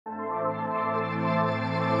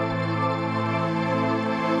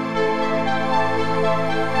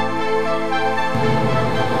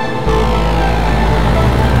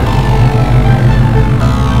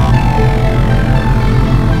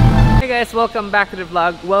welcome back to the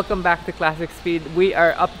vlog. Welcome back to Classic Speed. We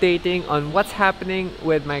are updating on what's happening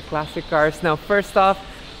with my classic cars. Now, first off,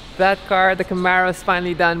 that car, the Camaro, is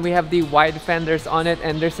finally done. We have the wide fenders on it,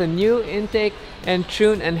 and there's a new intake and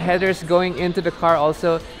tune and headers going into the car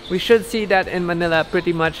also. We should see that in Manila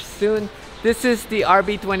pretty much soon. This is the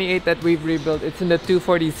RB28 that we've rebuilt. It's in the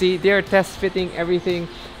 240Z. They're test fitting everything.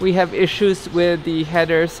 We have issues with the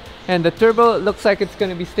headers, and the turbo looks like it's going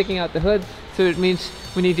to be sticking out the hood, so it means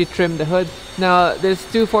we need to trim the hood. Now, this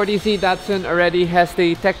 240Z Datsun already has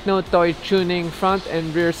the Techno Toy tuning front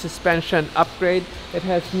and rear suspension upgrade. It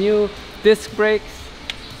has new disc brakes.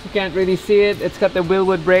 You can't really see it. It's got the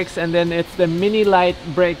Willwood brakes, and then it's the mini light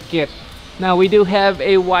brake kit. Now, we do have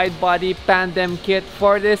a wide body Pandem kit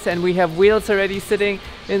for this, and we have wheels already sitting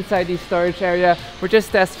inside the storage area. We're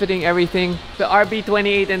just test fitting everything. The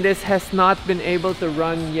RB28 in this has not been able to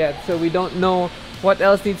run yet, so we don't know what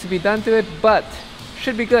else needs to be done to it, but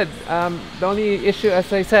should be good. The only issue,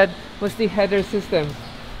 as I said, was the header system.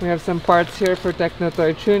 We have some parts here for Techno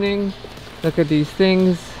Toy tuning. Look at these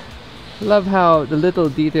things. Love how the little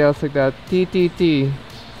details like that. TTT.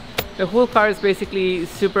 The whole car is basically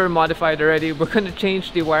super modified already. We're going to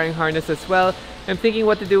change the wiring harness as well. I'm thinking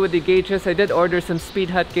what to do with the gauges. I did order some Speed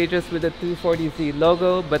Hut gauges with the 240Z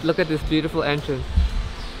logo, but look at this beautiful engine.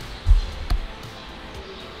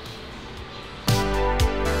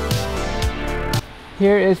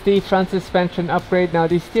 Here is the front suspension upgrade. Now,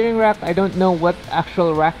 the steering rack, I don't know what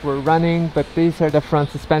actual rack we're running, but these are the front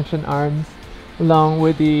suspension arms, along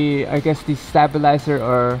with the, I guess, the stabilizer,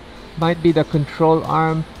 or might be the control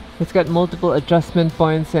arm. It's got multiple adjustment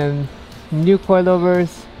points and new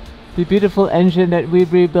coilovers. The beautiful engine that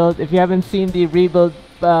we've rebuilt. If you haven't seen the rebuild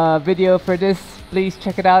video for this, please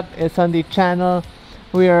check it out. It's on the channel.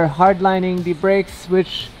 We are hardlining the brakes,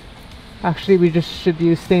 which actually we just should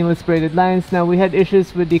use stainless braided lines. Now, we had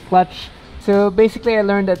issues with the clutch. So basically, I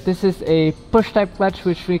learned that this is a push type clutch,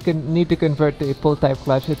 which we need to convert to a pull type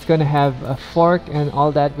clutch. It's going to have a fork and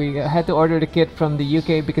all that. We had to order the kit from the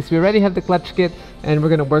UK because we already have the clutch kit, and we're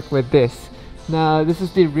going to work with this. Now, this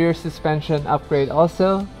is the rear suspension upgrade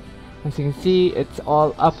also. As you can see, it's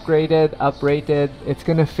all upgraded, uprated. It's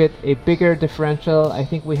going to fit a bigger differential. I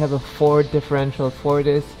think we have a Ford differential for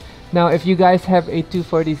this. Now, if you guys have a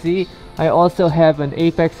 240Z, I also have an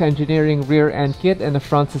Apex Engineering rear end kit and a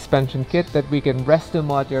front suspension kit that we can resto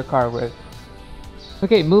mod your car with.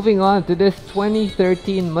 Okay, moving on to this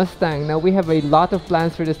 2013 Mustang. Now, we have a lot of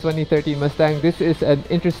plans for this 2013 Mustang. This is an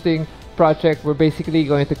interesting project. We're basically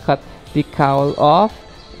going to cut the cowl off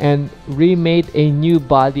and remade a new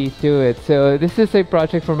body to it. So this is a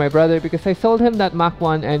project for my brother because I sold him that Mach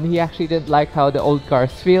 1 and he actually didn't like how the old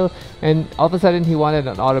cars feel, and all of a sudden he wanted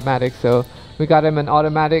an automatic. So we got him an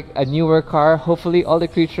automatic, a newer car. Hopefully all the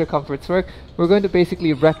creature comforts work. We're going to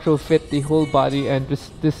basically retrofit the whole body and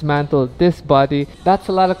just dismantle this body. That's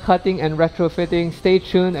a lot of cutting and retrofitting. Stay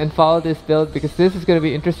tuned and follow this build because this is going to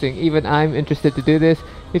be interesting. Even I'm interested to do this.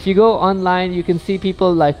 If you go online, you can see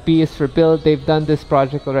people like B is for Build. They've done this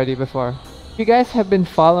project already before. If you guys have been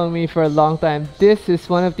following me for a long time, this is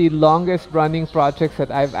one of the longest running projects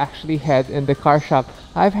that I've actually had in the car shop.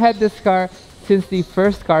 I've had this car since the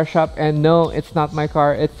first car shop, and no, it's not my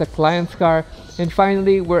car, it's a client's car. And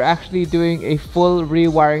finally, we're actually doing a full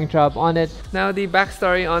rewiring job on it. Now, the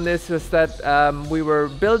backstory on this was that we were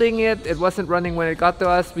building it. It wasn't running when it got to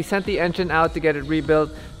us. We sent the engine out to get it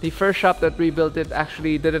rebuilt. The first shop that rebuilt it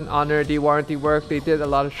actually didn't honor the warranty work. They did a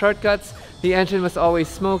lot of shortcuts. The engine was always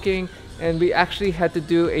smoking, and we actually had to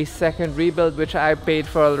do a second rebuild, which I paid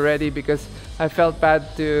for already because I felt bad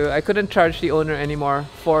I couldn't charge the owner anymore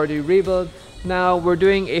for the rebuild. Now we're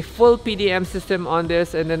doing a full PDM system on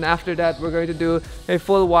this, and then after that we're going to do a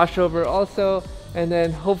full washover also, and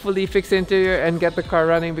then hopefully fix the interior and get the car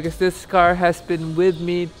running because this car has been with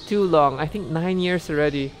me too long. I think 9 years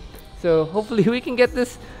already. So hopefully we can get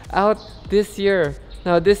this out this year.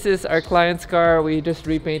 Now, this is our client's car. We just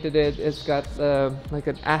repainted it. It's got like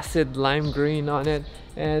an acid lime green on it,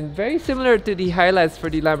 and very similar to the highlights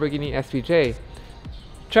for the Lamborghini SVJ.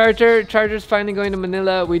 Charger's finally going to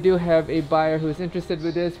Manila. We do have a buyer who's interested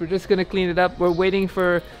with this. We're just gonna clean it up. We're waiting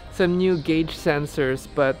for some new gauge sensors,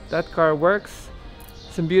 but that car works.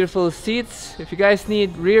 Some beautiful seats. If you guys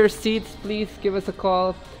need rear seats, please give us a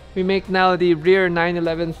call. We make now the rear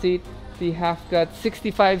 911 seat, the half cut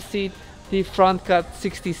 65 seat, the front cut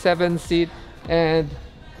 67 seat, and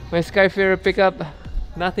my Skyfarer pickup,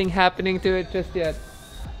 nothing happening to it just yet.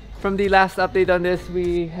 From the last update on this,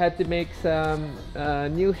 we had to make some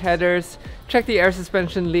new headers, check the air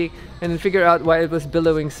suspension leak, and then figure out why it was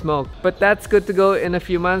billowing smoke. But that's good to go in a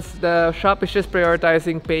few months. The shop is just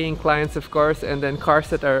prioritizing paying clients, of course, and then cars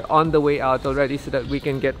that are on the way out already so that we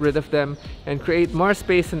can get rid of them and create more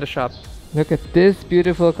space in the shop. Look at this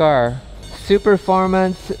beautiful car.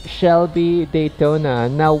 Superformance Shelby Daytona.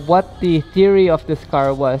 Now, what the theory of this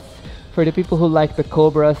car was, for the people who like the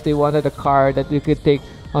Cobras, they wanted a car that you could take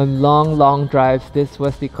on long drives. This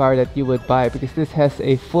was the car that you would buy because this has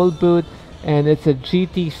a full boot and it's a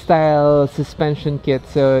GT style suspension kit,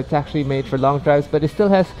 so it's actually made for long drives, but it still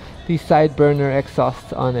has the side burner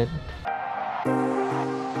exhausts on it.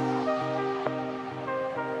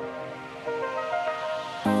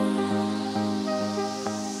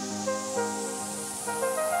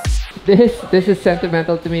 This is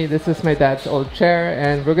sentimental to me. This is my dad's old chair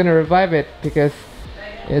and we're gonna revive it because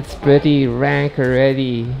it's pretty rank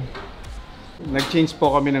already. Nag-change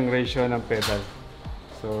po kami ng ratio ng pedal.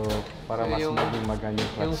 So, para mas maging magaan yung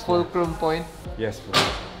clutch. Yung fulcrum point? Yes po.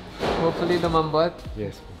 Hopefully lumambot?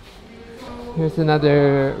 Yes po. Here's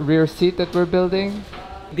another rear seat that we're building.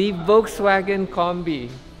 The Volkswagen Combi.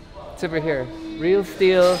 It's over here. Real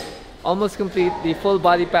steel, almost complete. The full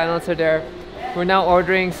body panels are there. We're now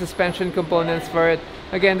ordering suspension components for it.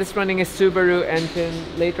 Again, this is running a Subaru engine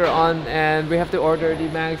later on, and we have to order the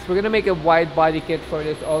mags. We're gonna make a wide body kit for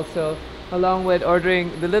this also, along with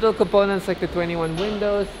ordering the little components like the 21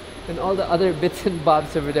 windows and all the other bits and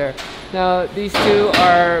bobs over there. Now, these two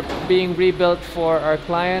are being rebuilt for our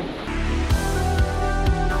client.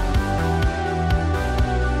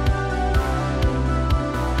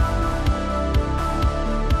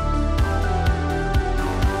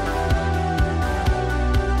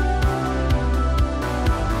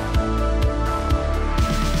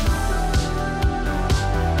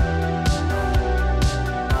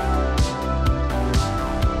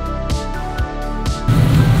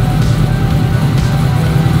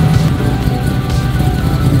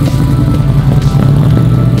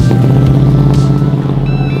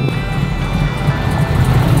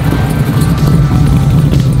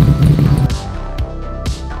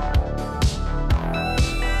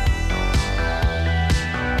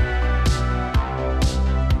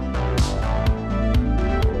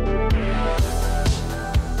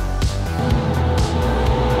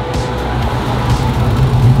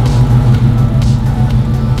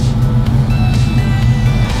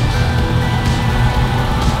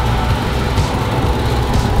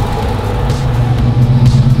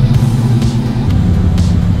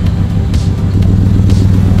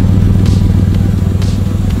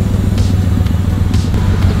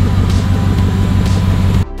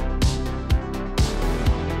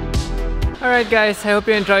 Alright guys, I hope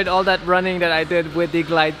you enjoyed all that running that I did with the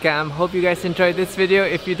glide cam. Hope you guys enjoyed this video.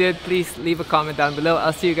 If you did, please leave a comment down below.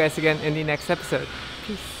 I'll see you guys again in the next episode.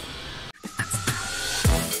 Peace.